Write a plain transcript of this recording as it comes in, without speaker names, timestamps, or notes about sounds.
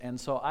And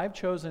so I've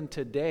chosen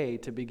today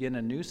to begin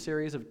a new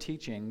series of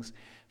teachings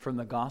from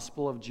the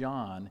Gospel of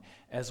John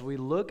as we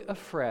look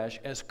afresh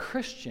as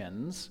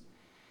Christians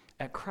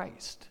at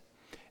Christ.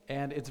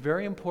 And it's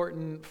very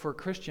important for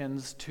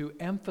Christians to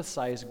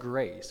emphasize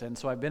grace. And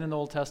so I've been in the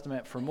Old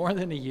Testament for more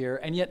than a year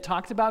and yet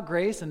talked about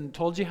grace and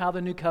told you how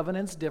the New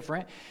Covenant's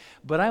different.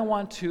 But I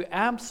want to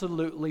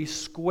absolutely,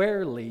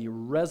 squarely,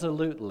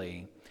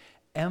 resolutely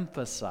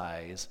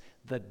emphasize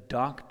the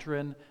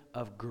doctrine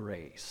of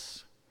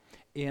grace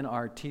in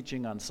our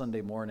teaching on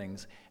Sunday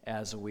mornings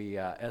as we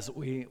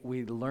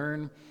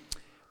learn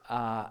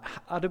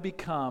how to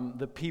become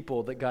the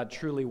people that God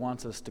truly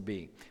wants us to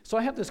be. So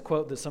I have this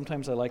quote that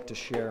sometimes I like to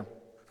share,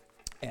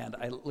 and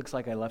it looks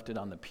like I left it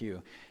on the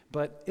pew.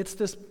 But it's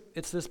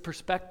this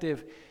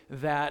perspective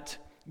that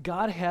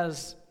God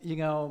has,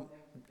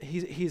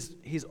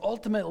 He's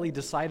ultimately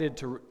decided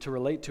to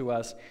relate to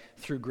us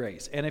through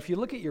grace. And if you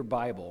look at your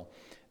Bible,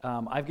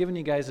 I've given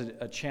you guys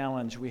a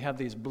challenge. We have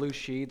these blue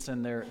sheets,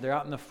 and they're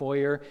out in the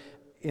foyer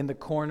in the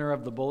corner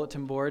of the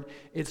bulletin board.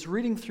 It's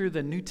reading through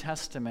the New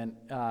Testament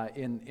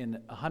in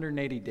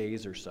 180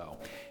 days or so.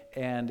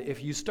 And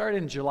if you start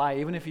in July,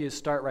 even if you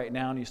start right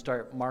now and you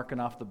start marking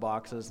off the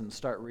boxes and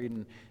start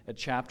reading a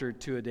chapter or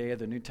two a day of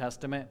the New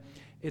Testament,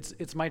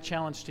 it's my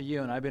challenge to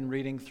you, and I've been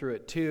reading through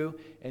it too,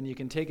 and you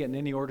can take it in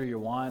any order you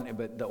want,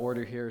 but the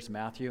order here is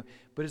Matthew.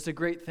 But it's a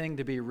great thing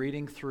to be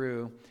reading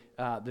through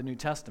the New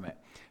Testament.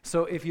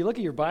 So if you look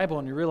at your Bible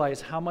and you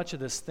realize how much of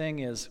this thing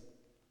is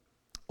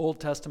Old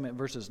Testament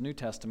versus New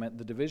Testament,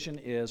 the division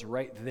is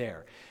right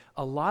there.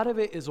 A lot of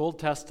it is Old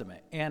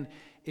Testament, and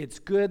it's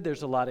good.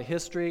 There's a lot of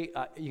history.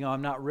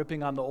 I'm not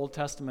ripping on the Old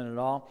Testament at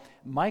all.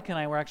 Mike and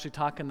I were actually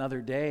talking the other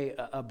day,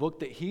 a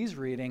book that he's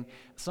reading.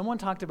 Someone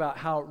talked about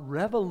how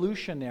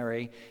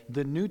revolutionary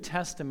the New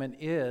Testament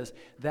is,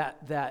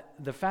 that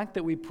the fact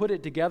that we put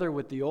it together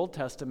with the Old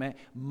Testament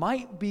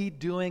might be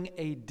doing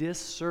a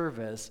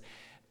disservice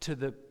to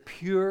the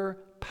pure,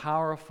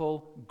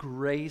 powerful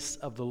grace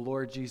of the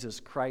Lord Jesus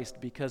Christ,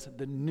 because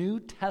the New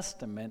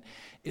Testament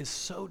is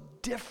so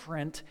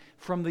different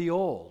from the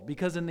Old.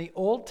 Because in the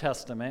Old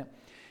Testament,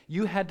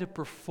 you had to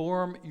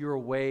perform your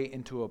way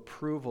into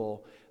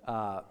approval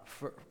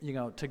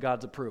to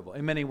God's approval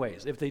in many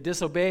ways. If they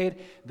disobeyed,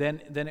 then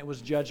it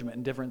was judgment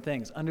and different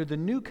things. Under the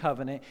New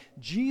Covenant,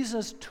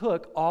 Jesus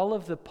took all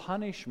of the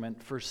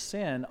punishment for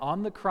sin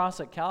on the cross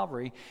at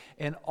Calvary,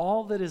 and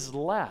all that is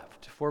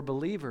left for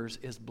believers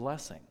is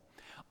blessing.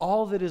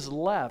 All that is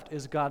left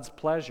is God's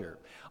pleasure.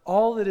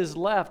 All that is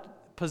left,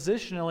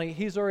 positionally,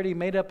 He's already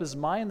made up His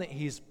mind that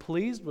He's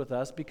pleased with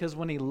us, because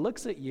when He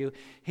looks at you,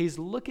 He's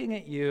looking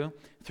at you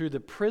through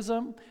the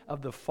prism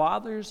of the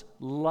Father's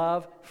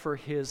love for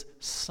His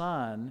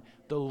Son,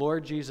 the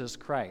Lord Jesus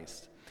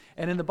Christ.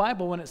 And in the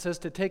Bible, when it says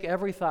to take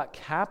every thought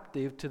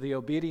captive to the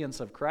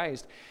obedience of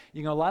Christ,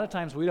 a lot of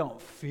times we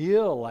don't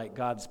feel like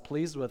God's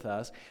pleased with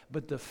us,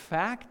 but the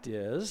fact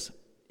is,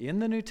 in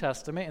the New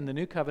Testament, in the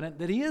New Covenant,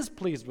 that He is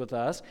pleased with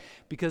us,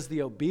 because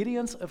the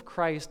obedience of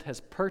Christ has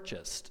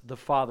purchased the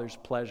Father's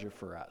pleasure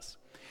for us.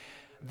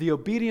 The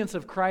obedience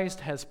of Christ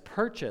has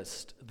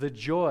purchased the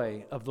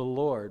joy of the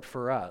Lord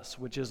for us,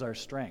 which is our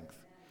strength.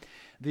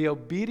 The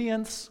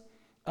obedience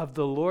of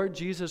the Lord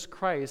Jesus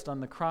Christ on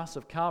the cross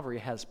of Calvary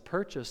has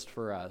purchased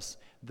for us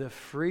the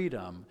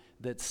freedom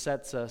that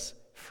sets us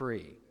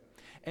free.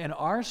 And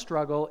our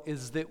struggle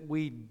is that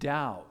we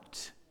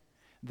doubt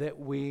that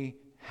we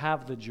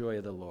have the joy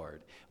of the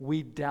Lord.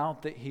 We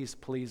doubt that He's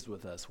pleased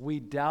with us. We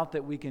doubt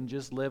that we can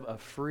just live a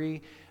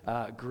free,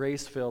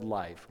 grace-filled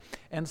life.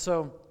 And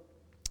so,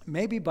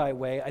 maybe by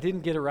way, I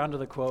didn't get around to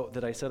the quote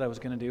that I said I was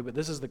going to do, but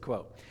this is the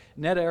quote.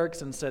 Ned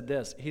Erickson said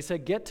this. He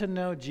said, "Get to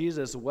know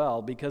Jesus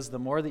well, because the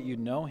more that you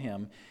know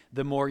Him,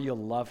 the more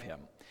you'll love Him.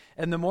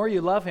 And the more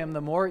you love Him,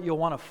 the more you'll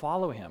want to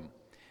follow Him.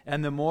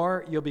 And the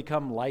more you'll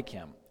become like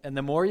Him. And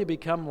the more you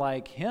become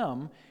like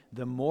Him,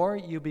 the more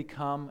you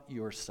become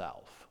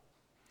yourself."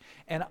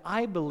 And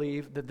I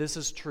believe that this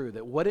is true,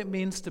 that what it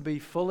means to be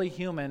fully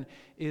human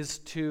is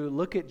to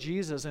look at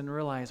Jesus and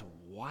realize,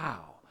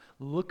 wow,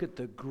 look at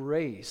the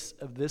grace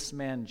of this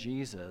man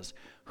Jesus,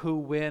 who,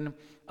 when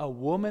a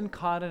woman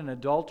caught in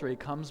adultery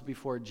comes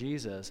before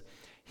Jesus,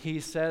 He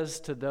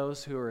says to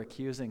those who are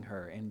accusing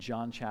her in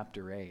John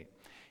chapter 8,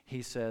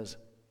 He says,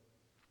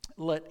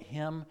 "Let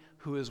him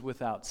who is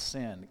without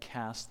sin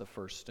cast the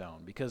first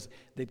stone." Because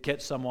they'd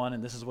catch someone,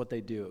 and this is what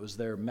they do. It was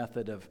their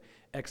method of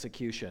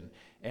execution.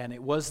 And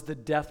it was the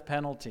death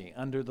penalty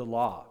under the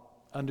law,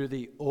 under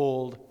the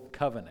old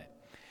covenant.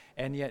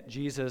 And yet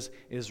Jesus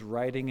is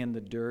writing in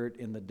the dirt,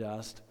 in the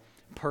dust,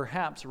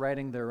 perhaps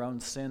writing their own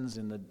sins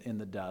in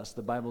the dust.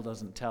 The Bible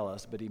doesn't tell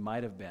us, but He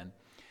might have been.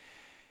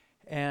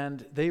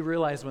 And they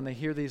realize when they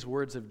hear these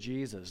words of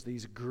Jesus,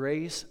 these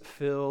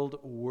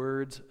grace-filled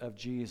words of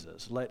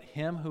Jesus, "Let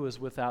him who is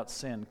without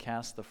sin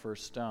cast the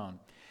first stone,"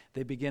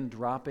 they begin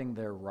dropping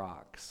their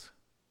rocks,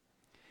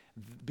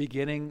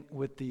 beginning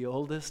with the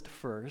oldest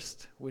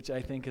first, which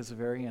I think is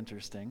very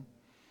interesting.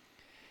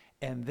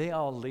 And they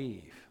all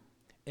leave.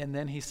 And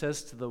then He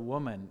says to the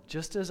woman,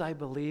 just as I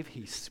believe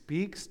He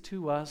speaks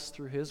to us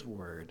through His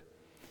word,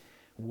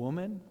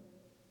 Woman,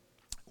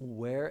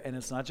 where, and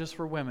it's not just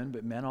for women,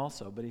 but men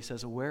also, but he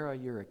says, where are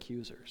your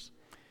accusers?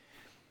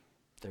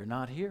 They're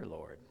not here,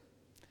 Lord.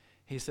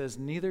 He says,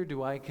 neither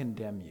do I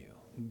condemn you.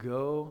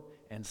 Go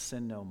and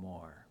sin no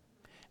more.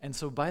 And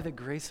so by the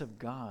grace of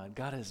God,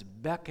 God is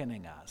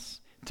beckoning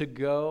us to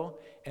go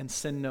and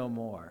sin no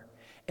more.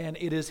 And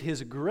it is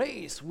his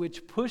grace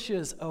which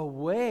pushes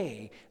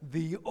away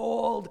the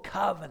old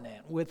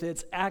covenant with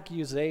its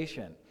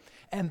accusation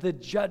and the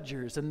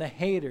judgers and the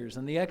haters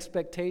and the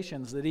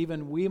expectations that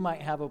even we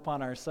might have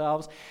upon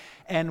ourselves.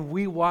 And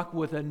we walk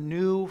with a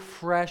new,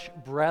 fresh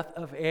breath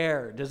of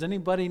air. Does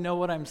anybody know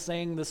what I'm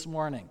saying this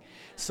morning?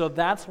 So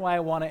that's why I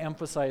want to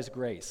emphasize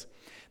grace.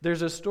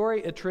 There's a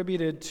story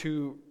attributed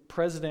to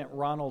President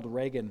Ronald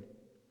Reagan.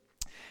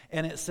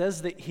 And it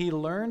says that he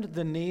learned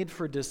the need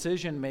for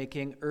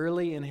decision-making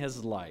early in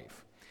his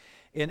life.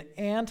 An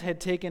aunt had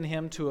taken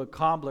him to a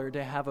cobbler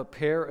to have a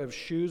pair of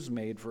shoes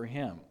made for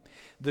him.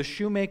 The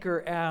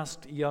shoemaker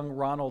asked young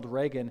Ronald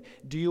Reagan,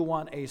 do you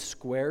want a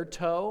square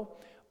toe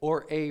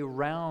or a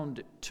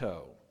round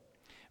toe?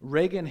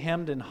 Reagan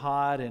hemmed and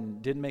hawed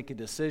and didn't make a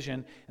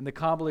decision, and the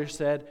cobbler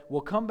said,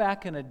 well, come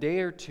back in a day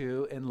or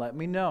two and let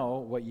me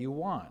know what you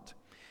want.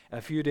 A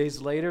few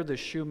days later, the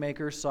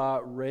shoemaker saw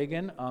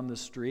Reagan on the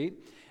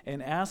street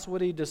and asked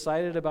what he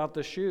decided about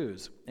the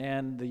shoes.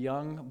 And the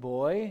young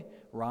boy,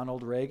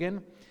 Ronald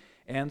Reagan,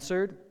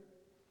 answered,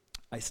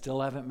 I still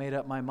haven't made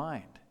up my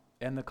mind.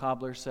 And the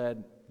cobbler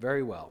said,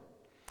 very well.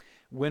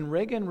 When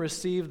Reagan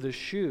received the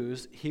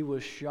shoes, he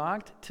was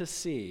shocked to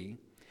see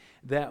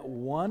that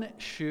one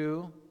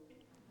shoe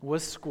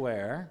was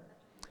square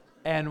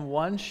and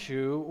one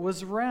shoe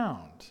was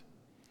round.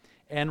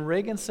 And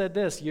Reagan said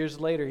this years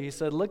later. He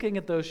said, looking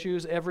at those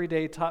shoes every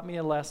day taught me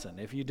a lesson.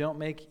 If you don't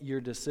make your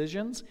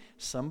decisions,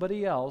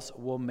 somebody else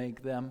will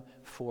make them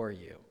for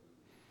you.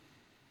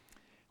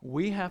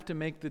 We have to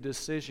make the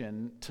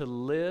decision to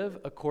live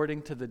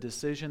according to the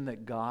decision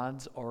that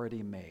God's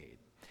already made.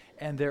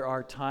 And there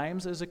are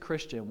times as a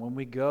Christian when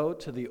we go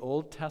to the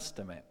Old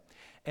Testament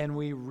and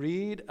we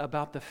read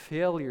about the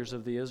failures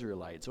of the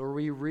Israelites, or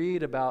we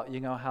read about,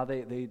 how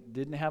they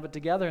didn't have it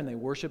together and they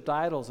worshiped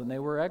idols and they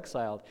were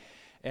exiled,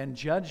 and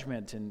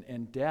judgment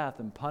and death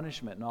and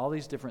punishment and all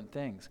these different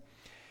things.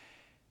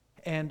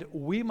 And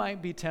we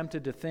might be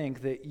tempted to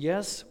think that,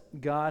 yes,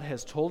 God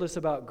has told us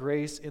about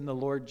grace in the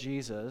Lord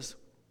Jesus.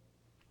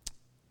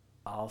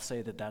 I'll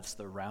say that that's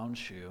the round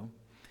shoe.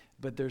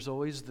 But there's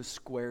always the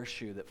square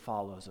shoe that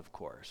follows, of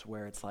course,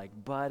 where it's like,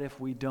 but if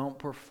we don't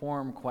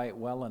perform quite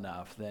well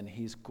enough, then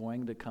he's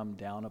going to come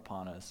down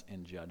upon us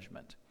in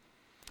judgment.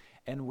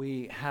 And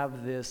we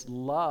have this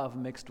love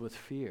mixed with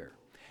fear.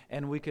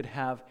 And we could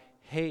have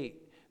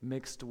hate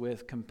mixed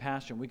with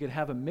compassion. We could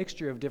have a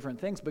mixture of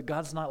different things, but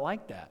God's not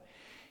like that.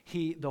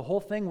 The whole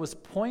thing was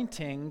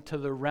pointing to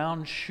the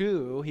round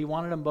shoe. He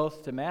wanted them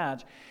both to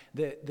match,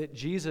 that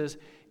Jesus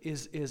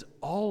is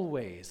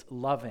always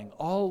loving,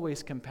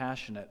 always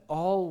compassionate,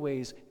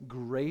 always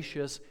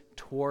gracious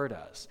toward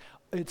us.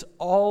 It's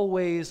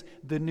always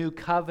the new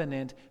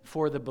covenant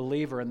for the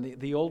believer, and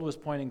the old was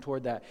pointing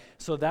toward that.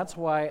 So that's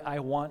why I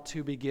want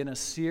to begin a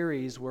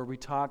series where we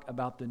talk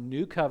about the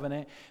new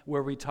covenant,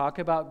 where we talk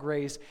about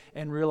grace,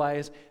 and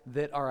realize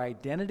that our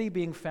identity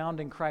being found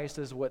in Christ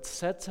is what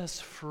sets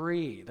us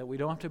free, that we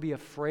don't have to be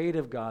afraid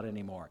of God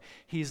anymore.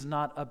 He's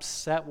not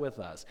upset with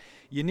us.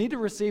 You need to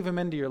receive him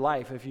into your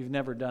life if you've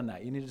never done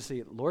that. You need to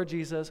say, Lord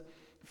Jesus,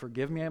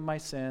 forgive me of my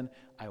sin.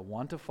 I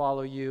want to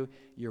follow you.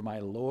 You're my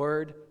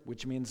Lord,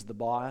 which means the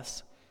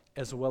boss,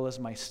 as well as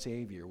my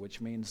Savior, which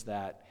means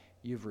that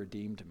you've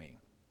redeemed me.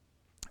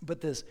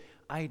 But this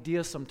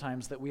idea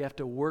sometimes that we have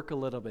to work a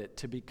little bit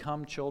to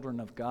become children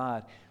of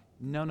God,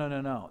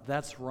 no.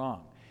 That's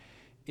wrong.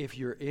 If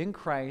you're in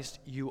Christ,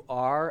 you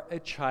are a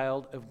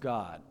child of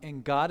God,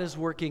 and God is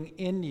working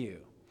in you.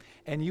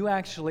 And you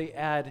actually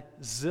add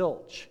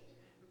zilch,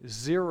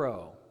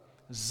 zero,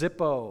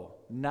 zippo,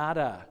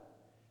 nada,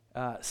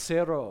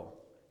 zero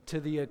to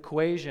the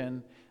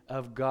equation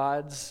of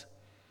God's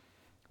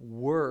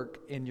work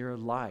in your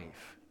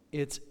life.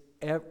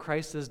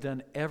 Christ has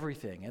done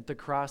everything. At the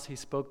cross, he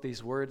spoke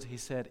these words. He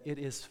said, it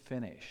is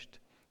finished,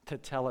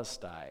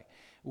 tetelestai,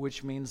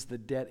 which means the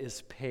debt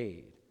is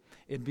paid.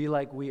 It'd be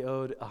like we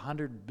owed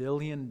 $100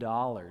 billion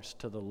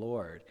to the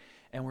Lord.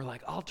 And we're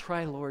like, I'll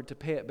try, Lord, to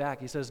pay it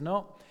back. He says,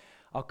 no,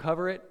 I'll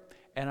cover it,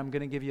 and I'm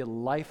going to give you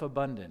life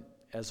abundant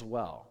as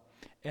well.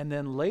 And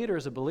then later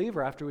as a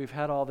believer, after we've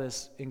had all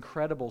this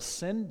incredible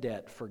sin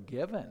debt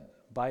forgiven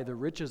by the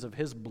riches of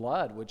his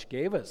blood, which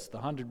gave us the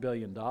 $100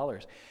 billion,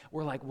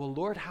 we're like, well,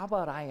 Lord, how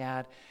about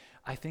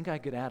I think I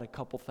could add a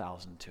couple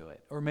thousand to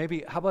it. Or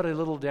maybe, how about a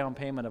little down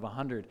payment of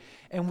 100?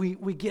 And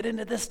we get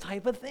into this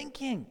type of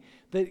thinking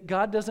that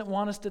God doesn't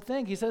want us to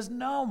think. He says,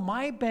 no,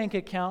 my bank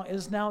account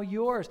is now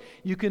yours.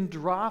 You can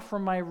draw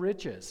from my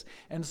riches.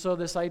 And so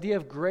this idea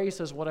of grace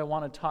is what I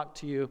want to talk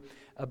to you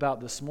about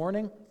this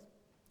morning.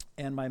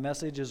 And my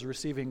message is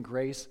receiving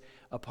grace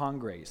upon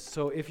grace.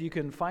 So if you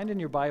can find in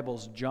your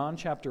Bibles, John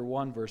chapter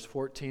 1, verse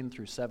 14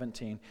 through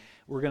 17,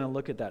 we're going to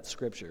look at that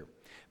scripture.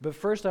 But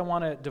first, I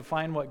want to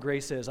define what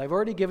grace is. I've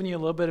already given you a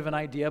little bit of an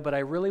idea, but I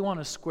really want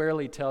to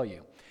squarely tell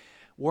you.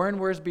 Warren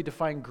Wiersbe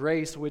defined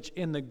grace, which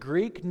in the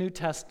Greek New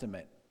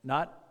Testament,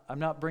 I'm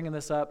not bringing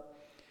this up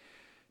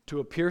to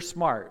appear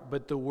smart,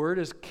 but the word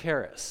is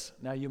charis.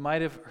 Now, you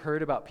might have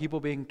heard about people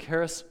being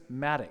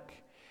charismatic,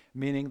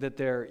 meaning that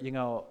they're,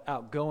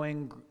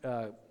 outgoing.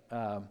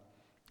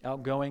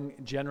 Outgoing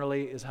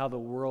generally is how the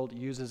world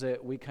uses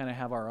it. We kind of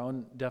have our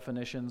own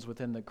definitions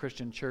within the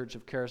Christian church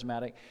of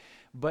charismatic.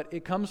 But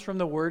it comes from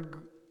the word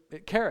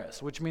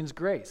charis, which means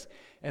grace.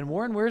 And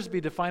Warren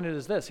Wiersbe defined it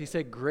as this. He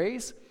said,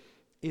 grace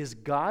is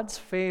God's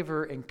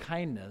favor and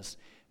kindness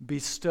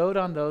bestowed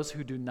on those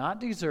who do not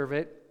deserve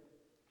it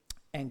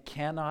and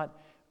cannot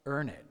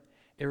earn it.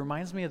 It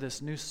reminds me of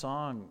this new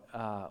song.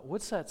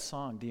 What's that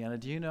song, Deanna?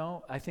 Do you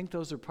know? I think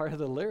those are part of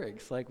the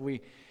lyrics. Like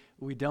we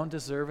don't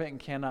deserve it and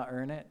cannot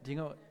earn it. Do you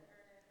know?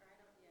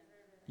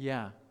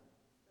 Yeah.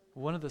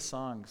 One of the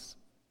songs.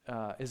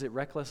 Is it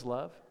Reckless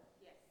Love?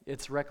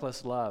 It's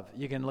Reckless Love.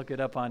 You can look it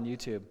up on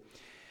YouTube.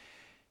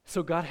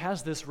 So God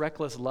has this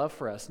reckless love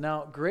for us.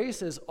 Now,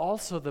 grace is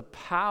also the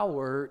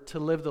power to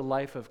live the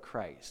life of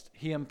Christ.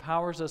 He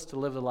empowers us to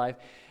live the life,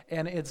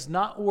 and it's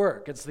not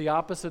work. It's the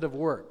opposite of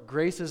work.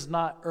 Grace is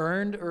not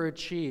earned or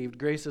achieved.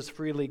 Grace is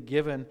freely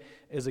given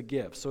as a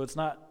gift. So it's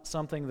not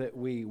something that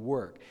we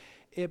work.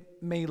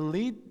 It may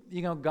lead,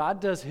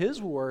 God does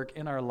his work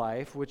in our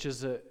life, which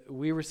is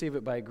we receive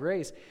it by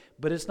grace,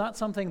 but it's not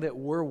something that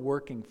we're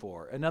working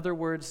for. In other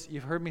words,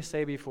 you've heard me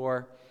say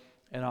before,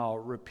 and I'll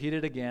repeat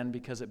it again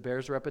because it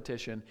bears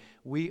repetition,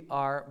 we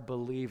are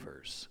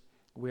believers.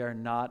 We are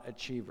not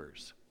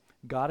achievers.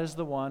 God is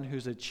the one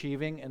who's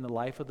achieving in the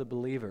life of the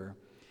believer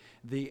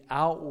the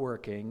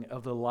outworking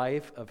of the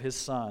life of his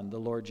Son, the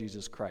Lord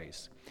Jesus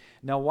Christ.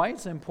 Now, why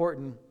it's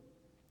important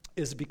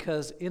is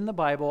because in the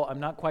Bible, I'm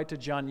not quite to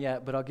John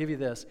yet, but I'll give you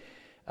this.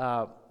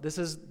 This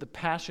is the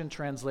Passion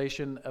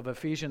Translation of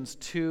Ephesians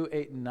 2,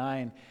 8, and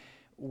 9,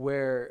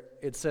 where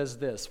it says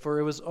this, "For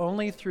it was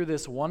only through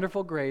this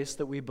wonderful grace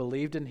that we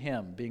believed in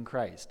him," being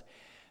Christ.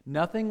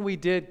 "Nothing we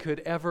did could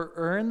ever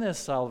earn this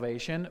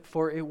salvation,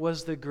 for it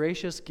was the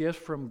gracious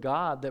gift from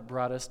God that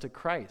brought us to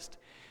Christ.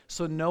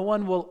 So no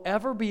one will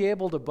ever be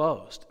able to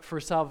boast, for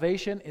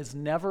salvation is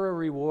never a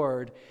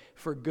reward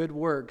for good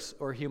works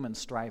or human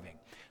striving."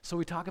 So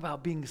we talk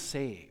about being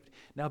saved.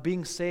 Now,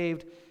 being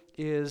saved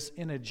is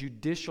in a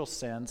judicial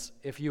sense.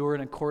 If you were in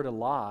a court of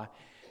law,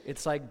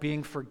 it's like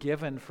being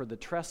forgiven for the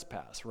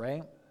trespass,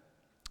 right?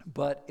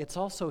 But it's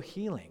also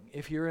healing.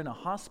 If you're in a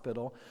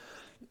hospital,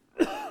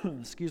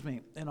 excuse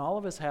me, and all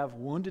of us have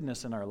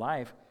woundedness in our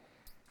life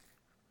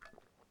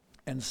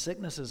and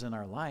sicknesses in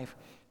our life,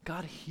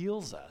 God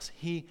heals us.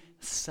 He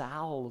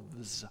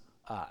salves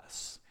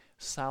us.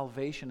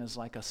 Salvation is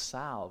like a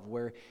salve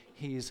where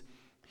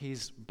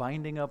He's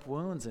binding up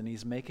wounds and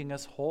he's making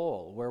us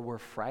whole where we're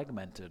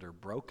fragmented or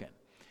broken.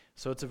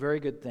 So it's a very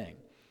good thing.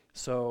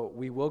 So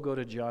we will go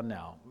to John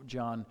now.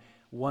 John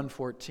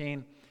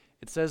 1:14.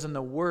 It says, "In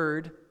the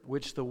Word,"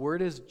 which the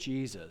Word is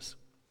Jesus.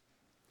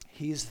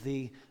 He's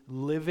the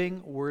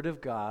living Word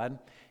of God.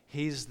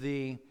 He's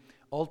the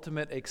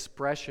ultimate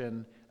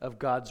expression of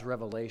God's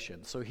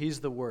revelation. So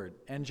he's the Word.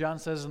 And John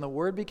says, "And the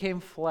Word became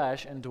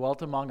flesh and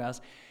dwelt among us,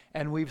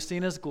 and we've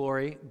seen his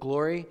glory,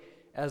 glory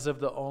as of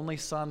the only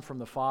Son from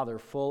the Father,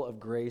 full of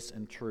grace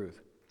and truth."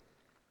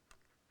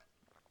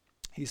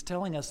 He's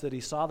telling us that he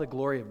saw the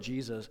glory of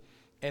Jesus,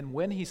 and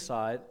when he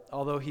saw it,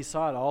 although he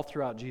saw it all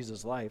throughout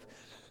Jesus' life,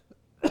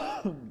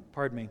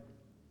 pardon me,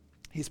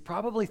 he's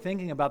probably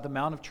thinking about the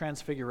Mount of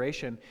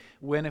Transfiguration,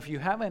 when, if you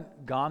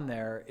haven't gone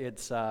there,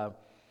 it's,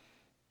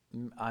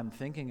 I'm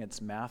thinking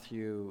it's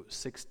Matthew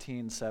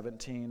 16,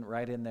 17,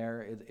 right in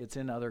there. It's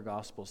in other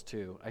Gospels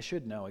too. I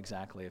should know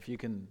exactly. If you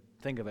can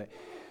think of it,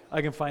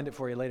 I can find it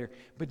for you later.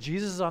 But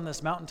Jesus is on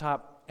this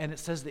mountaintop, and it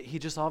says that he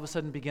just all of a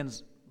sudden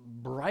begins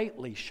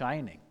brightly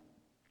shining.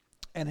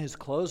 And his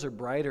clothes are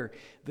brighter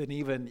than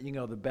even,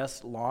 the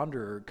best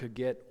launderer could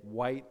get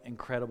white,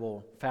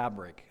 incredible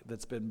fabric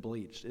that's been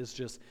bleached. It's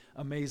just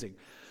amazing.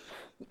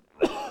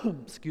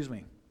 Excuse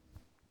me.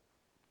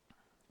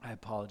 I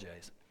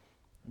apologize.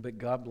 But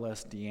God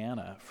bless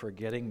Deanna for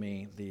getting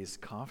me these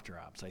cough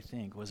drops, I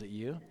think. Was it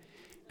you?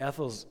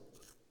 Ethel's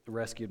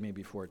rescued me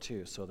before,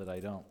 too, so that I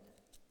don't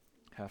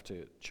have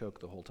to choke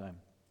the whole time.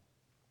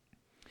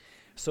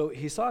 So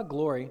he saw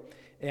glory,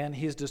 and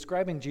he's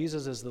describing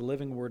Jesus as the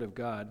living Word of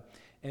God.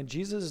 And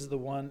Jesus is the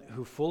one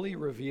who fully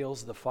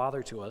reveals the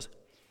Father to us.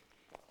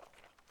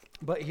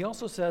 But he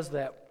also says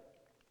that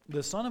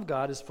the Son of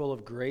God is full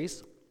of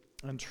grace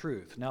and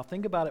truth. Now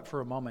think about it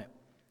for a moment.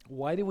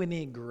 Why do we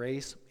need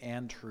grace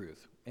and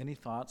truth? Any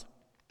thoughts?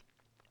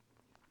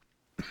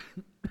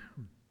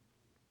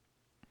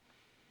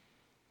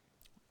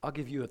 I'll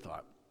give you a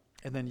thought,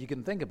 and then you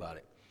can think about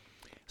it.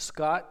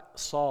 Scott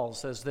Saul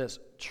says this: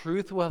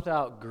 "Truth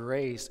without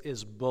grace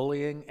is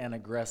bullying and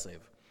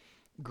aggressive.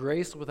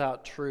 Grace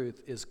without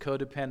truth is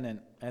codependent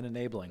and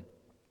enabling."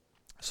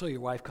 So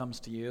your wife comes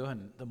to you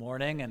in the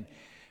morning,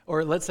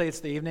 or let's say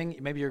it's the evening,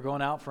 maybe you're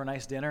going out for a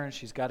nice dinner and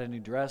she's got a new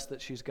dress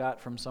that she's got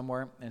from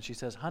somewhere, and she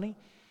says, "Honey,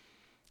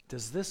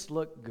 does this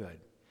look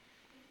good?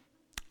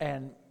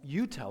 And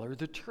you tell her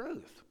the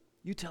truth.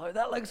 You tell her,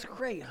 that looks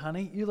great,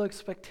 honey. You look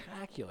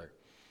spectacular.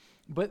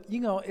 But,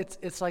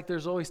 it's like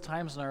there's always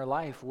times in our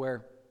life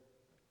where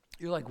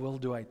you're like, well,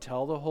 do I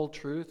tell the whole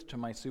truth to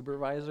my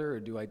supervisor, or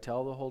do I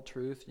tell the whole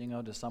truth,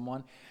 to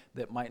someone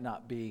that might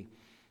not be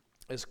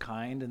as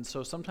kind? And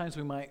so sometimes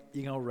we might,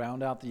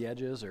 round out the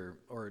edges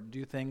or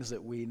do things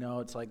that we know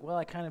it's like, well,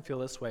 I kind of feel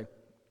this way.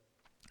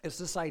 It's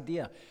this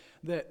idea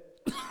that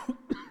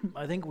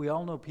I think we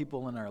all know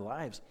people in our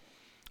lives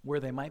where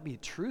they might be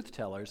truth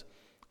tellers,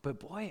 but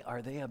boy,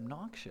 are they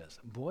obnoxious.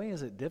 Boy,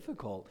 is it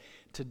difficult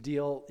to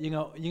deal,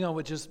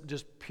 with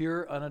just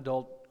pure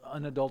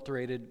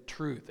unadulterated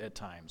truth at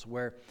times,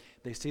 where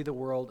they see the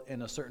world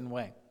in a certain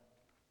way.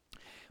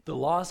 The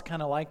law is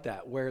kind of like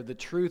that, where the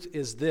truth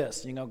is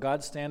this,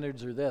 God's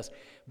standards are this,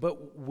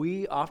 but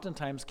we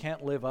oftentimes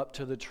can't live up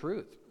to the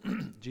truth.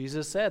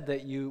 Jesus said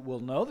that you will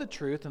know the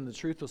truth and the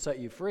truth will set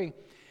you free,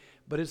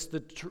 but it's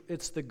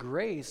the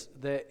grace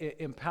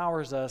that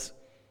empowers us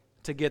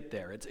to get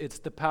there. It's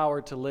the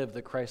power to live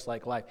the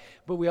Christ-like life.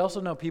 But we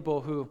also know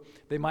people who,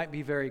 they might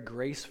be very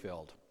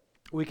grace-filled.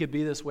 We could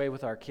be this way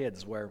with our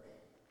kids, where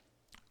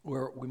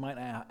we might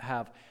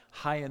have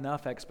high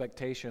enough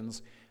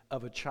expectations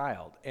of a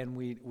child, and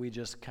we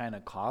just kind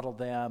of coddle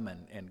them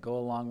and go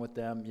along with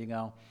them,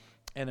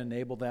 and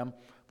enable them.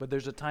 But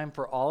there's a time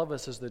for all of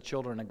us as the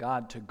children of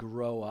God to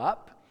grow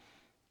up,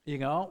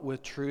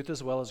 with truth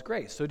as well as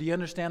grace. So do you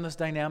understand this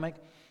dynamic?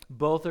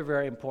 Both are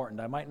very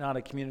important. I might not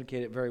have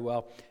communicated it very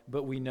well,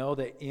 but we know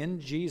that in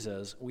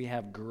Jesus we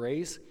have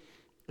grace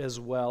as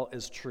well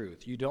as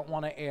truth. You don't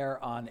want to err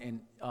on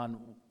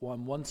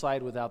one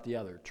side without the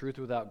other, truth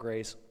without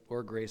grace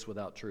or grace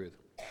without truth.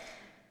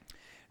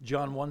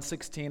 John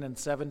 1:16 and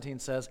 17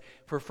 says,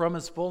 "For from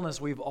his fullness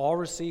we've all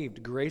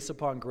received grace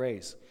upon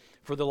grace.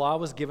 For the law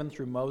was given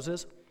through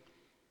Moses,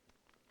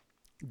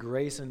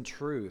 grace and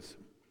truth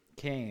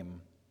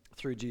came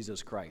through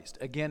Jesus Christ."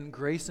 Again,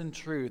 grace and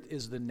truth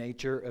is the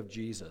nature of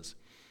Jesus.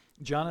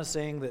 John is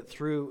saying that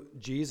through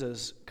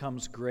Jesus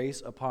comes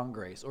grace upon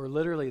grace, or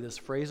literally this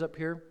phrase up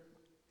here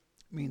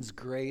means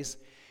grace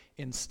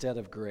instead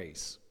of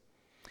grace.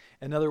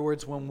 In other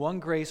words, when one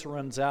grace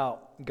runs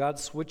out, God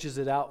switches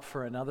it out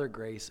for another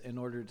grace in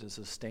order to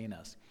sustain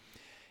us.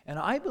 And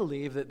I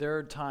believe that there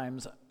are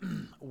times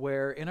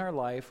where in our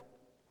life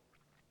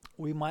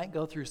we might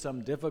go through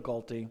some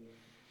difficulty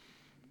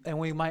and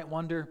we might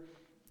wonder,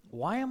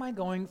 why am I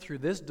going through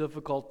this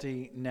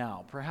difficulty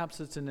now? Perhaps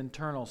it's an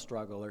internal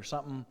struggle or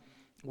something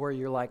where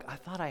you're like, I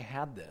thought I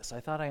had this. I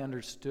thought I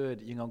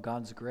understood,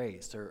 God's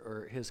grace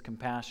or his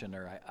compassion,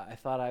 or I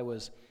thought I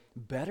was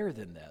better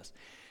than this.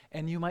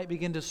 And you might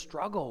begin to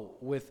struggle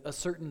with a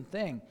certain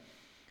thing.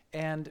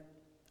 And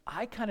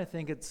I kind of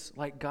think it's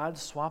like God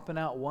swapping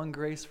out one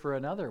grace for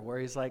another, where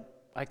he's like,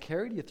 I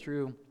carried you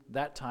through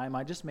that time.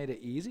 I just made it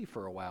easy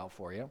for a while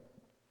for you.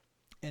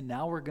 And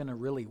now we're going to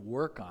really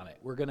work on it.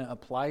 We're going to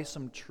apply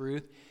some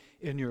truth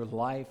in your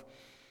life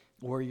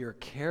where your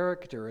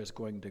character is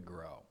going to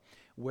grow,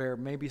 where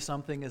maybe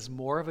something is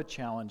more of a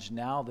challenge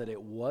now that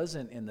it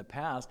wasn't in the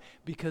past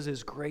because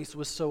his grace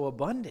was so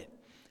abundant.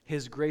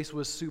 His grace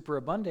was super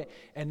abundant.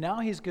 And now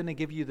he's going to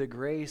give you the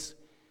grace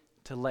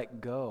to let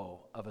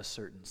go of a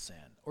certain sin,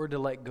 or to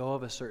let go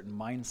of a certain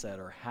mindset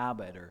or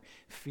habit or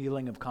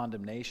feeling of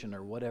condemnation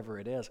or whatever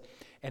it is.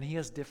 And he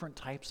has different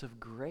types of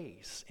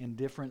grace in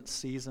different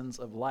seasons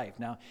of life.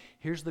 Now,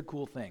 here's the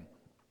cool thing.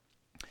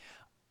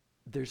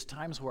 There's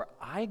times where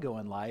I go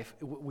in life,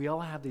 we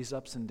all have these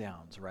ups and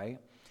downs, right?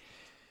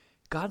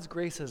 God's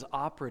grace is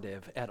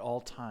operative at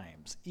all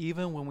times,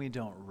 even when we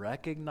don't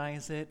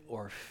recognize it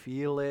or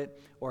feel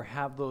it or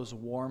have those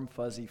warm,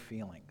 fuzzy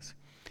feelings.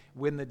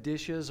 When the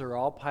dishes are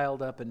all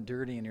piled up and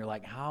dirty and you're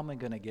like, how am I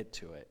going to get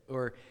to it?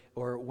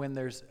 Or when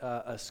there's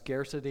a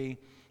scarcity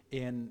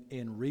in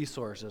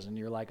resources and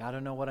you're like, I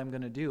don't know what I'm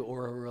going to do.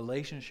 Or a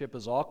relationship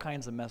is all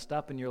kinds of messed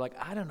up and you're like,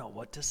 I don't know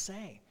what to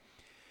say.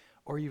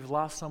 Or you've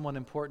lost someone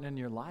important in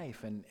your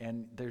life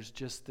and there's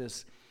just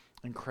this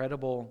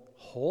incredible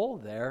hole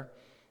there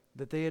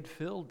that they had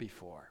filled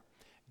before.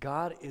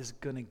 God is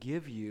going to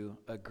give you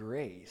a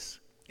grace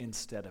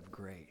instead of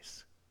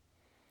grace.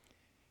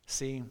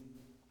 See,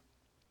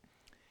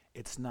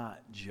 it's not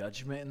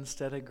judgment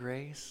instead of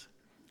grace.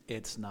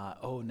 It's not,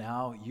 oh,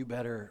 now you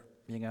better,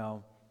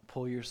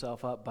 pull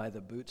yourself up by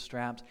the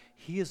bootstraps.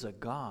 He is a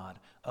God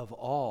of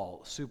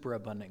all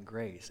superabundant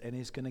grace, and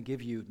he's going to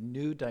give you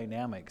new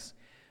dynamics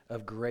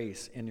of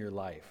grace in your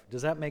life.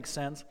 Does that make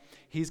sense?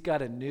 He's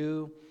got a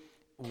new,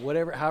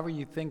 however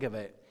you think of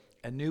it,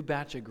 a new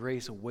batch of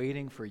grace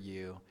waiting for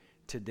you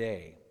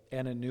today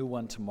and a new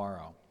one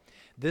tomorrow.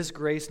 This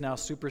grace now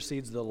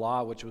supersedes the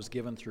law which was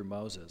given through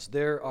Moses.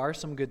 There are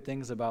some good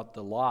things about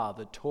the law,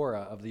 the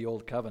Torah of the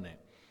Old Covenant.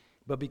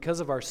 But because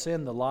of our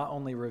sin, the law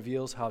only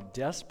reveals how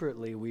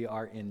desperately we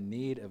are in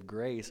need of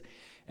grace.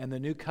 And the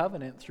new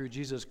covenant through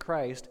Jesus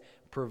Christ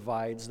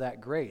provides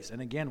that grace.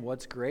 And again,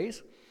 what's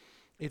grace?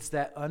 It's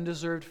that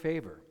undeserved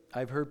favor.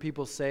 I've heard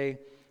people say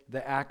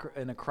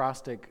an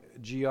acrostic,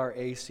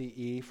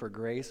 GRACE for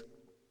grace.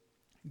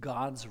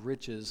 God's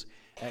riches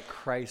at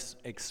Christ's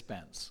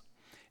expense.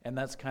 And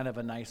that's kind of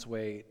a nice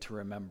way to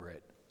remember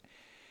it.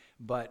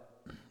 But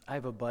I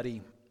have a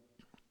buddy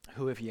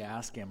who, if you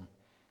ask him,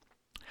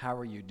 how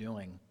are you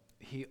doing?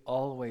 He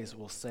always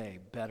will say,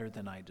 better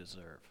than I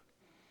deserve.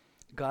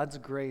 God's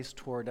grace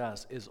toward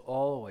us is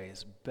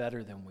always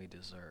better than we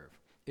deserve.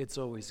 It's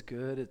always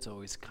good, it's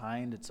always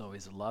kind, it's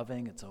always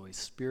loving, it's always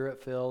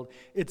spirit-filled,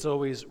 it's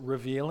always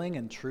revealing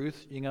and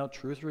truth,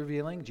 truth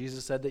revealing.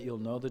 Jesus said that you'll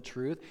know the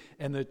truth,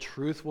 and the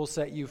truth will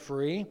set you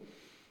free.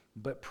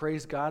 But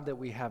praise God that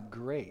we have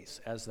grace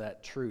as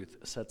that truth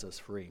sets us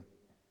free.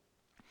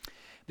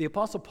 The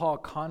Apostle Paul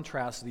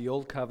contrasts the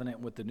Old Covenant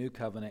with the New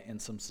Covenant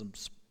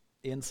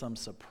in some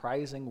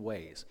surprising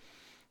ways.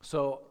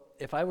 So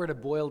if I were to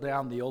boil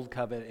down the Old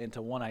Covenant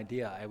into one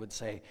idea, I would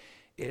say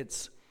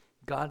it's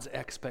God's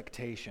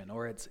expectation,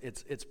 or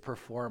it's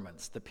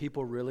performance. The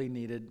people really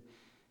needed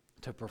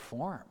to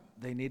perform.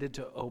 They needed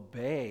to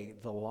obey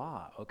the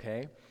law,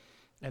 okay?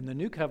 And the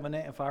New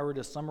Covenant, if I were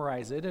to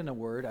summarize it in a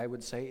word, I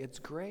would say it's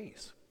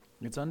grace.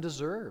 It's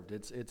undeserved.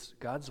 It's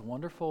God's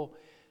wonderful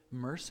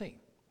mercy.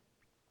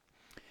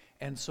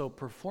 And so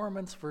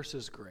performance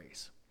versus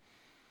grace.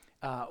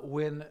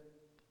 When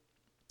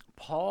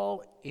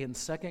Paul in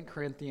 2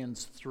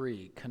 Corinthians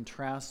 3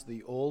 contrasts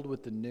the old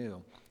with the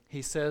new,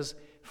 he says,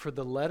 for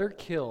the letter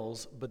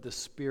kills, but the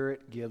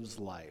Spirit gives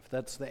life.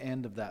 That's the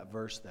end of that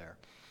verse there.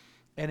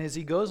 And as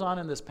he goes on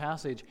in this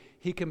passage,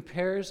 he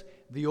compares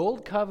the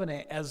old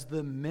covenant as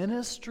the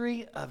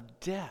ministry of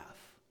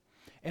death.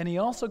 And he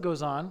also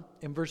goes on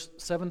in verse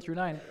 7 through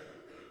 9.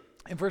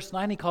 In verse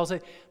 9, he calls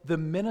it the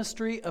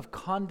ministry of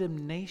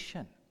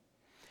condemnation.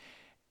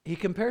 He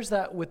compares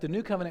that with the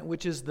new covenant,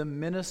 which is the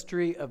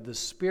ministry of the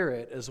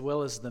Spirit, as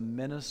well as the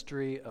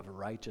ministry of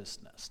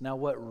righteousness. Now,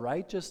 what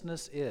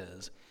righteousness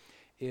is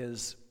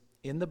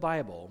in the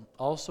Bible,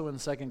 also in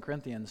 2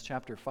 Corinthians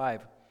chapter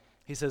 5,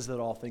 he says that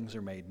all things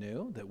are made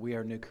new, that we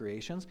are new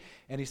creations,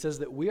 and he says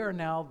that we are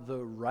now the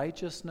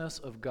righteousness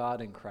of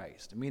God in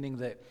Christ, meaning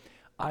that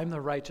I'm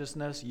the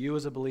righteousness, you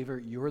as a believer,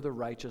 you're the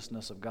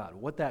righteousness of God.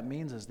 What that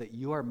means is that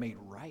you are made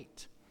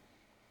right.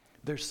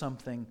 There's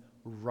something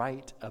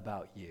right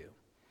about you.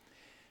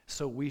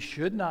 So we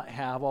should not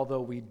have, although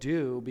we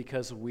do,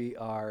 because we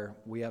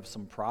have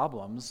some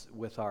problems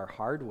with our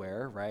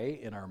hardware,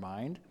 right, in our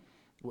mind,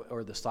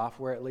 or the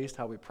software at least,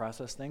 how we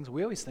process things.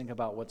 We always think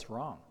about what's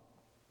wrong.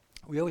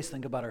 We always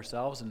think about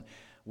ourselves and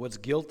what's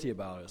guilty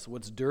about us,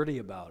 what's dirty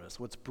about us,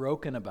 what's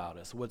broken about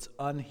us, what's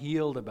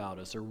unhealed about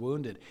us or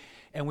wounded.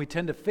 And we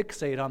tend to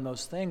fixate on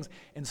those things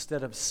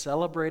instead of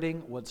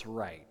celebrating what's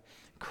right.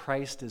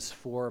 Christ is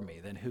for me,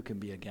 then who can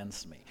be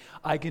against me?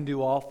 I can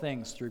do all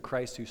things through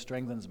Christ who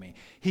strengthens me.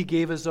 He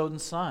gave his own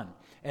son,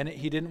 and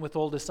he didn't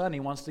withhold his son. He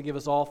wants to give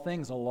us all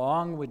things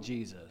along with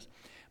Jesus.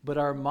 But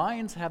our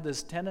minds have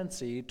this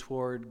tendency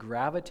toward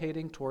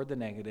gravitating toward the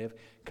negative,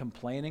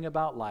 complaining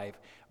about life,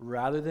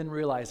 rather than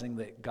realizing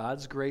that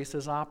God's grace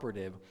is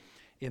operative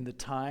in the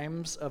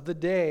times of the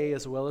day,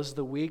 as well as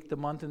the week, the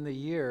month, and the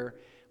year,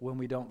 when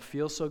we don't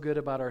feel so good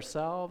about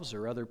ourselves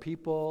or other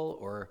people,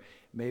 or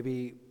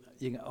maybe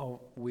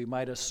we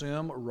might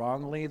assume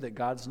wrongly that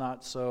God's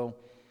not so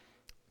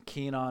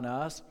keen on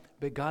us.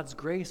 But God's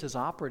grace is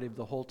operative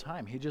the whole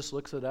time. He just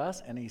looks at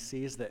us and he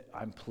sees that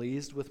I'm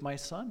pleased with my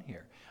son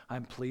here.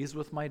 I'm pleased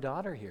with my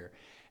daughter here.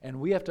 And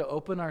we have to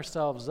open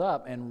ourselves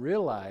up and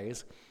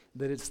realize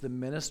that it's the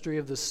ministry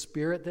of the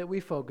Spirit that we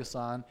focus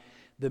on,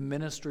 the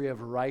ministry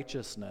of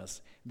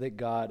righteousness that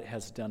God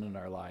has done in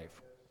our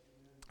life.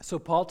 So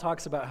Paul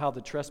talks about how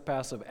the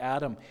trespass of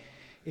Adam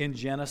in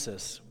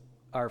Genesis,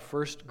 our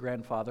first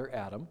grandfather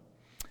Adam,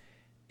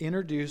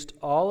 introduced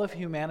all of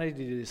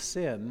humanity to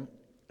sin,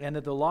 and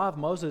that the law of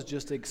Moses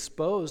just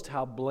exposed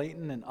how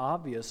blatant and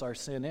obvious our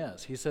sin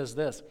is. He says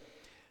this,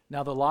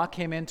 now the law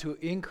came in to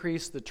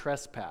increase the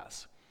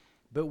trespass,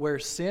 but where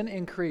sin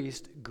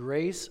increased,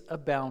 grace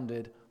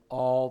abounded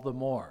all the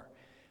more.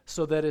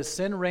 So that as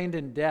sin reigned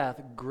in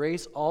death,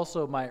 grace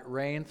also might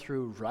reign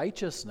through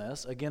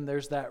righteousness. Again,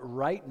 there's that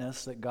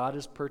rightness that God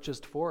has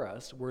purchased for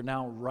us. We're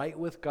now right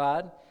with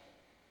God.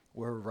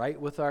 We're right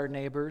with our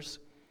neighbors.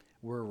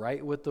 We're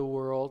right with the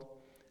world.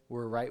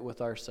 We're right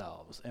with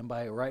ourselves. And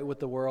by right with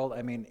the world,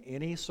 I mean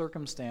any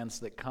circumstance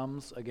that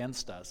comes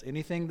against us,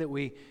 anything that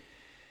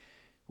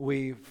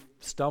we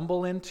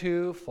stumble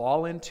into,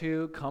 fall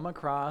into, come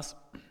across,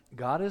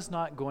 God is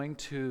not going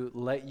to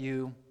let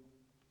you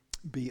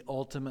be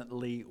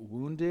ultimately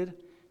wounded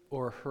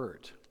or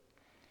hurt.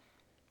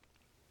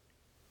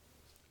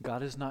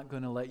 God is not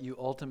going to let you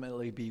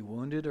ultimately be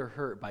wounded or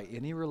hurt by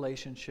any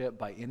relationship,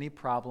 by any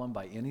problem,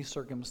 by any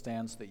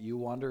circumstance that you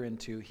wander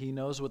into. He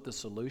knows what the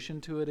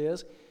solution to it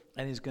is,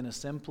 and he's going to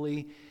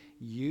simply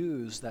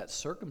use that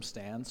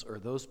circumstance or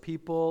those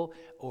people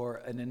or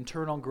an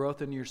internal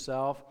growth in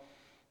yourself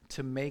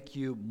to make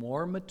you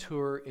more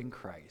mature in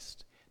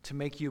Christ, to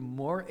make you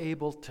more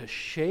able to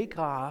shake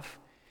off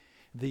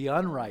the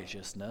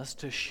unrighteousness,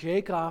 to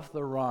shake off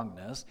the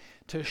wrongness,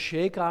 to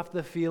shake off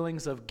the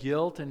feelings of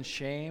guilt and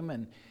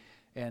shame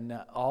and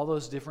all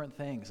those different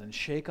things, and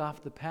shake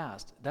off the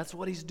past. That's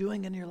what he's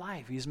doing in your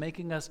life. He's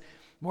making us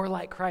more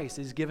like Christ.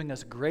 He's giving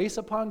us grace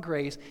upon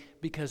grace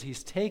because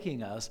he's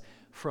taking us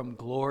from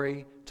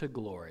glory to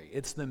glory.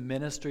 It's the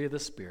ministry of the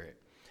Spirit.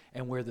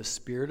 And where the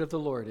Spirit of the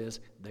Lord is,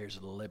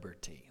 there's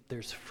liberty.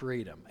 There's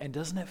freedom. And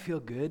doesn't it feel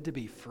good to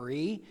be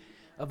free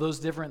of those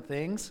different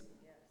things?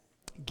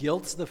 Yes.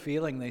 Guilt's the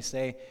feeling, they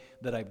say,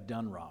 that I've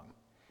done wrong.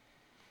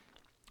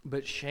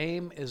 But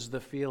shame is the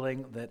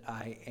feeling that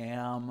I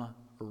am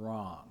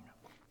wrong.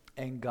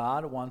 And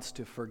God wants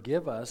to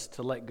forgive us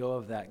to let go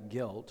of that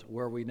guilt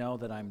where we know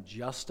that I'm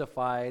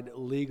justified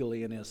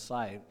legally in his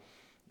sight.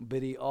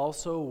 But he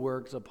also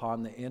works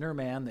upon the inner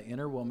man, the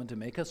inner woman to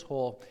make us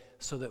whole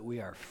so that we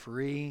are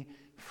free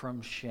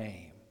from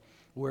shame.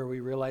 Where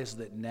we realize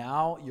that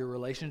now your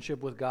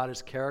relationship with God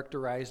is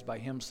characterized by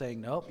him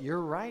saying, nope,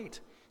 you're right.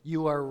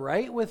 You are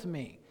right with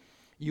me.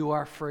 You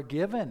are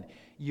forgiven.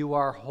 You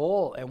are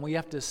whole. And we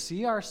have to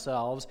see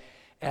ourselves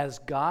as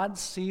God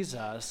sees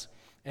us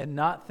and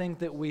not think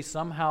that we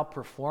somehow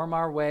perform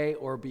our way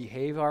or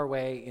behave our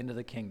way into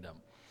the kingdom.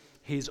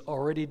 He's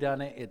already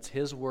done it. It's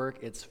his work.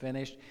 It's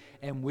finished.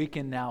 And we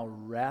can now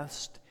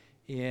rest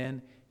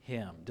in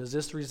him. Does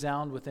this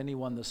resound with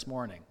anyone this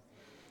morning?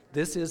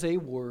 This is a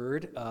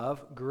word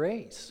of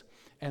grace.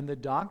 And the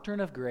doctrine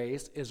of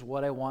grace is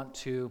what I want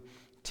to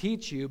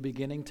teach you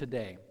beginning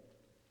today.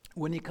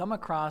 When you come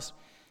across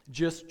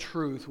just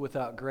truth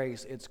without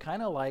grace, it's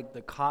kind of like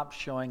the cops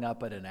showing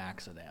up at an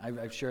accident.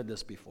 I've shared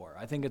this before.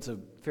 I think it's a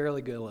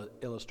fairly good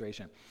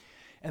illustration.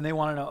 And they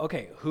want to know,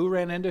 okay, who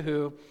ran into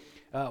who?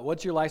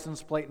 What's your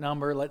license plate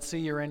number? Let's see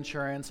your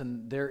insurance.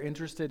 And they're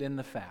interested in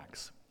the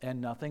facts. And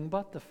nothing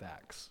but the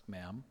facts,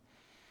 ma'am.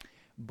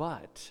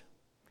 But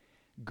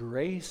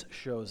grace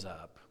shows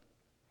up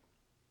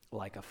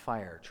like a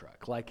fire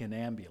truck, like an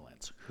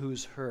ambulance.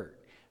 Who's hurt?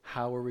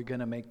 How are we going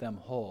to make them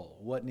whole?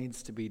 What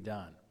needs to be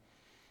done?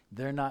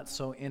 They're not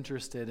so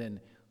interested in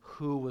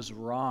who was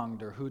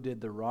wronged or who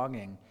did the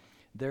wronging.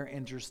 They're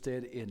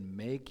interested in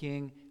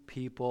making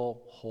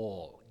people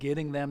whole,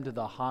 getting them to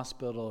the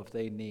hospital if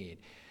they need.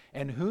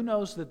 And who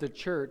knows that the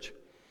church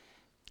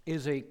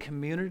is a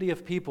community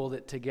of people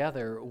that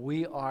together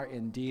we are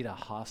indeed a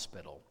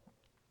hospital.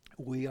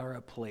 We are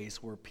a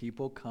place where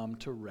people come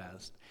to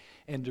rest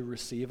and to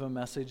receive a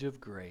message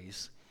of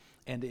grace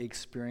and to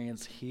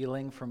experience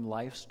healing from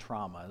life's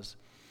traumas.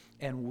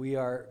 And we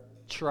are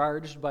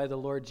charged by the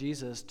Lord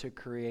Jesus to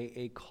create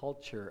a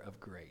culture of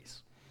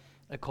grace.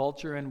 A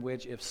culture in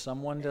which if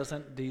someone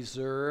doesn't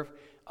deserve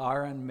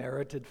our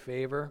unmerited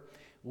favor,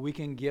 we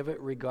can give it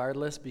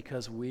regardless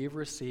because we've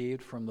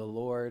received from the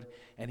Lord.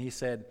 And he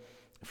said,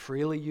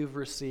 freely you've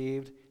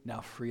received,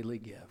 now freely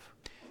give.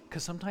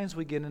 Because sometimes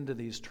we get into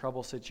these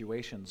trouble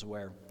situations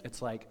where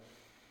it's like,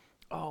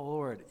 oh,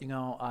 Lord,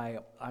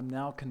 I'm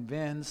now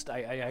convinced,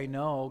 I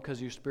know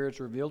because your Spirit's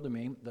revealed to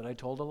me that I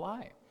told a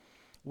lie.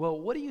 Well,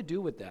 what do you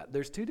do with that?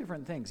 There's two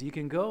different things. You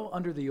can go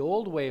under the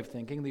old way of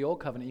thinking, the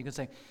old covenant. You can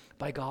say,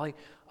 by golly,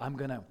 I'm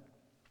going to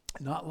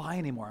not lie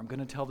anymore. I'm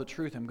going to tell the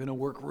truth. I'm going to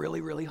work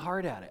really, really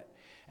hard at it.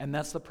 And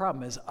that's the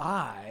problem is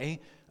I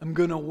am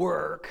going to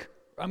work.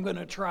 I'm going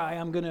to try.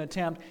 I'm going to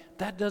attempt.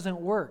 That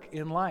doesn't work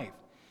in life.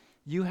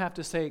 You have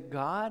to say,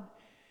 God,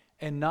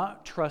 and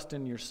not trust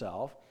in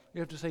yourself.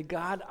 You have to say,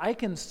 God, I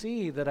can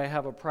see that I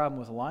have a problem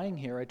with lying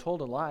here. I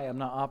told a lie. I'm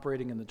not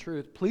operating in the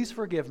truth. Please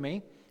forgive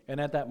me. And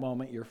at that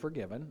moment, you're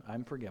forgiven.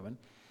 I'm forgiven.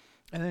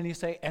 And then you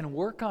say, and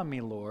work on me,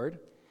 Lord,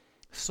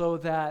 so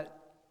that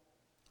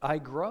I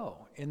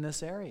grow in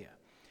this area.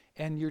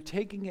 And you're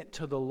taking it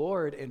to the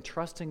Lord and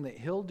trusting that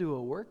he'll do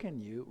a work in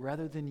you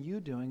rather than you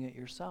doing it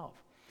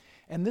yourself.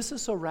 And this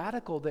is so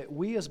radical that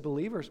we as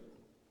believers,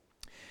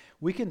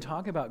 we can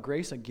talk about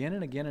grace again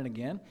and again and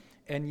again,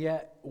 and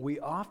yet we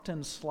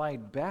often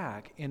slide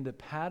back into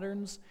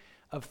patterns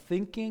of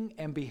thinking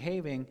and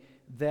behaving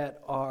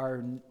that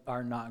are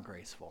not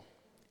graceful.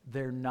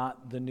 They're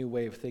not the new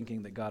way of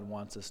thinking that God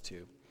wants us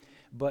to.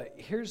 But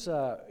here's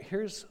a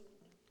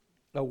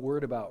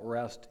word about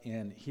rest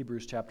in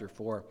Hebrews chapter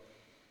 4.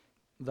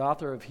 The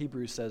author of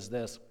Hebrews says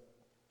this.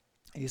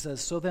 He says,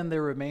 so then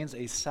there remains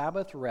a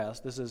Sabbath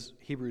rest. This is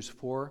Hebrews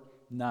 4,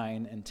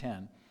 9, and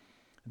 10.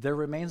 There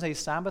remains a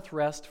Sabbath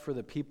rest for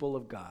the people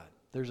of God.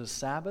 There's a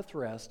Sabbath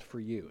rest for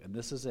you, and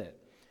this is it.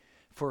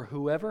 For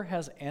whoever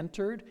has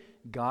entered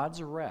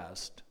God's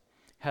rest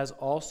has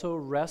also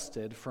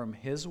rested from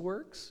his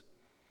works,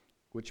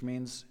 which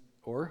means,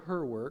 or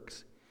her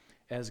works,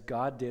 as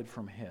God did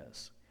from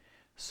his.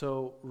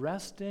 So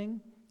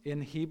resting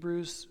in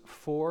Hebrews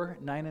 4,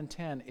 9, and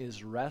 10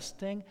 is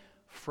resting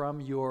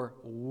from your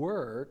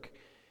work,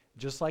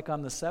 just like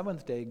on the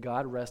seventh day,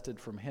 God rested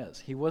from his.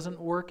 He wasn't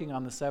working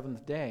on the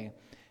seventh day,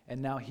 and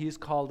now he's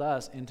called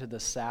us into the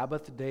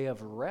Sabbath day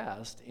of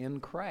rest in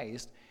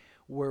Christ,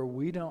 where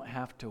we don't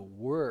have to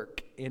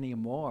work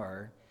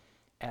anymore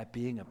at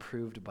being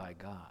approved by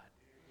God.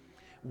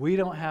 We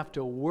don't have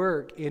to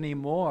work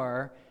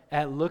anymore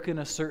at looking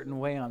a certain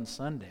way on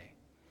Sunday.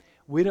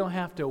 We don't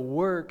have to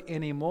work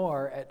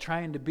anymore at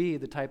trying to be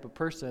the type of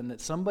person that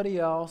somebody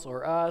else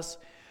or us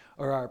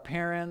or our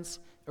parents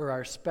or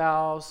our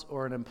spouse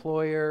or an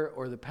employer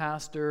or the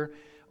pastor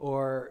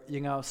or,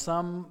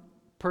 some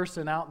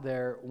person out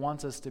there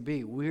wants us to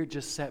be. We're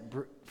just set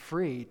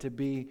free to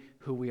be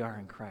who we are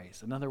in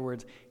Christ. In other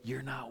words,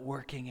 you're not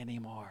working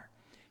anymore.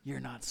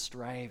 You're not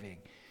striving.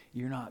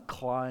 You're not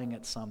clawing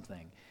at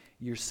something.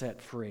 You're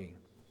set free.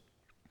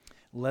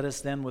 Let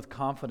us then with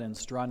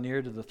confidence draw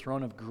near to the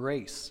throne of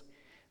grace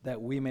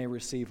that we may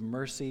receive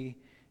mercy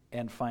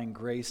and find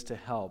grace to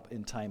help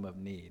in time of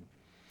need.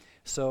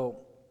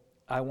 So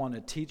I want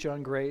to teach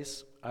on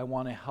grace. I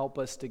want to help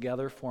us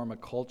together form a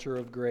culture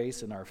of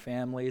grace in our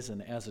families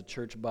and as a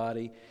church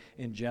body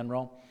in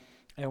general.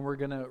 And we're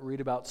going to read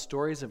about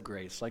stories of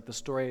grace, like the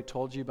story I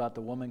told you about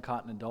the woman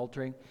caught in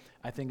adultery.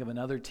 I think of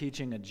another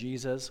teaching of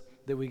Jesus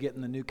that we get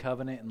in the New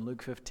Covenant in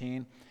Luke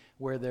 15,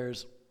 where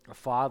there's a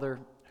father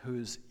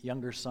whose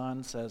younger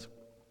son says,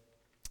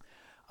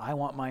 I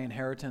want my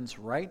inheritance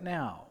right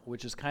now,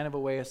 which is kind of a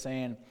way of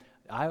saying,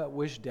 I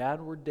wish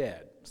Dad were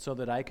dead so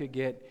that I could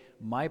get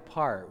my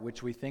part,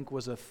 which we think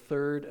was a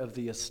third of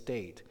the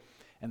estate.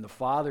 And the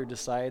father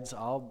decides,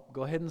 I'll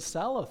go ahead and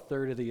sell a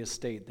third of the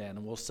estate then,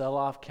 and we'll sell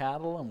off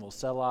cattle, and we'll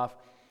sell off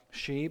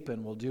sheep,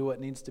 and we'll do what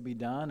needs to be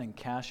done and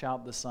cash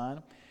out the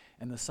son.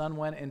 And the son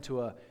went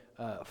into a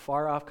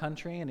far-off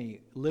country, and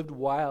he lived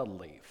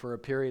wildly for a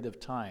period of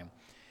time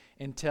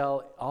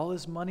until all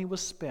his money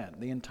was spent,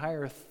 the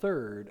entire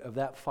third of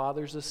that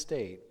father's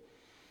estate.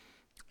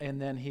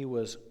 And then he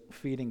was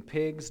feeding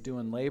pigs,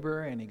 doing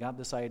labor, and he got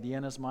this idea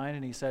in his mind,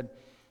 and he said,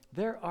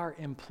 there are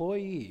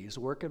employees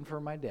working for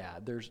my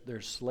dad.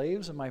 There's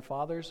slaves in my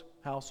father's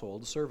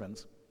household,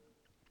 servants,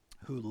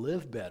 who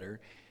live better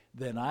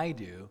than I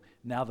do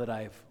now that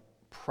I've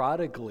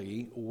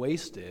prodigally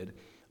wasted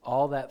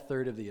all that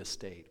third of the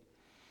estate.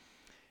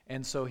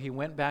 And so he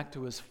went back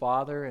to his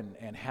father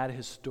and had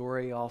his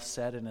story all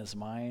set in his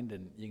mind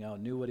and,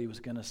 knew what he was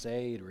going to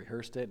say. He'd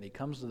rehearsed it, and he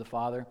comes to the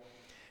father,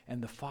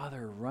 and the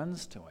father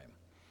runs to him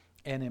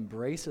and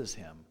embraces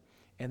him.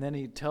 And then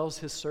he tells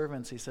his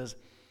servants, he says,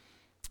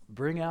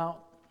 bring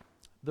out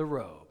the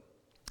robe.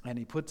 And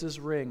he puts his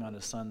ring on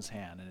his son's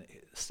hand, and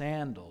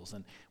sandals,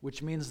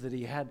 which means that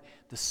he had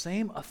the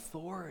same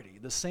authority,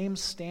 the same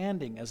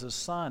standing as his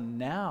son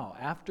now.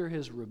 After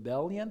his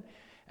rebellion,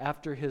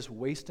 after his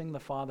wasting the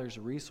father's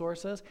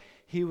resources,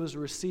 he was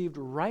received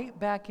right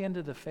back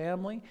into the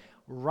family,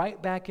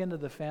 right back into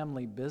the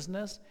family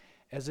business,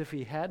 as if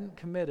he hadn't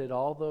committed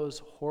all those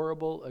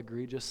horrible,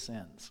 egregious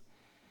sins.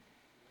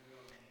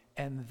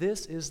 And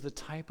this is the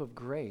type of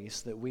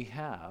grace that we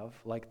have,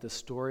 like the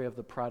story of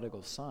the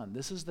prodigal son.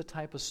 This is the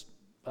type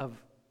of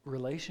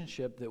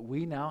relationship that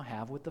we now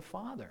have with the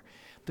Father.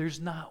 There's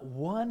not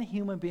one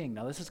human being.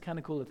 Now, this is kind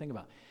of cool to think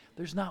about.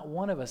 There's not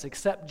one of us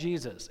except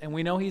Jesus. And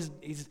we know he's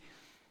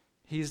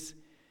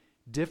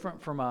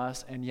different from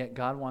us, and yet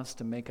God wants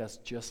to make us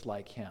just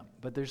like him.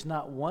 But there's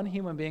not one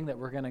human being that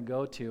we're going to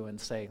go to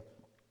and say,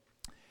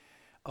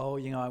 oh,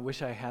 I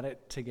wish I had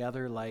it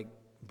together like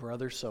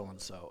brother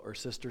so-and-so or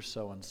sister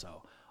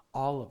so-and-so.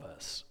 All of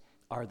us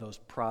are those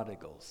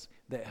prodigals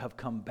that have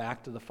come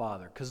back to the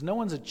Father. Because no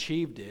one's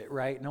achieved it,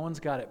 right? No one's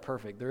got it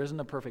perfect. There isn't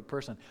a perfect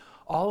person.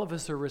 All of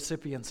us are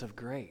recipients of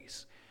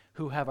grace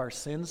who have our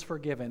sins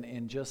forgiven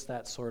in just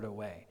that sort of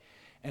way.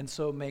 And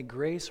so may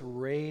grace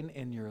reign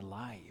in your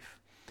life.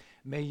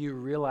 May you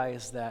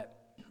realize that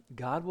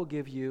God will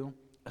give you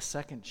a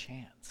second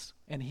chance,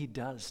 and he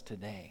does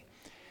today.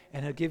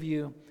 And he'll give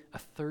you a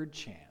third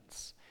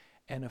chance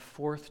and a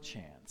fourth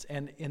chance.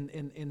 And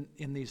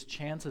in these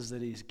chances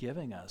that he's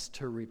giving us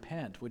to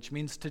repent, which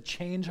means to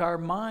change our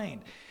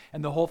mind.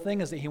 And the whole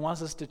thing is that he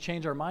wants us to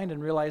change our mind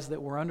and realize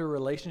that we're under a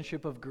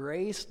relationship of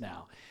grace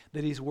now,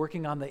 that he's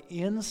working on the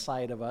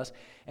inside of us,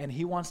 and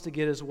he wants to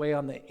get his way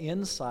on the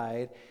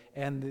inside,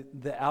 and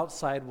the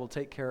outside will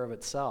take care of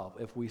itself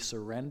if we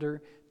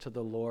surrender to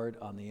the Lord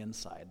on the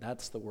inside.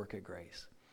 That's the work of grace.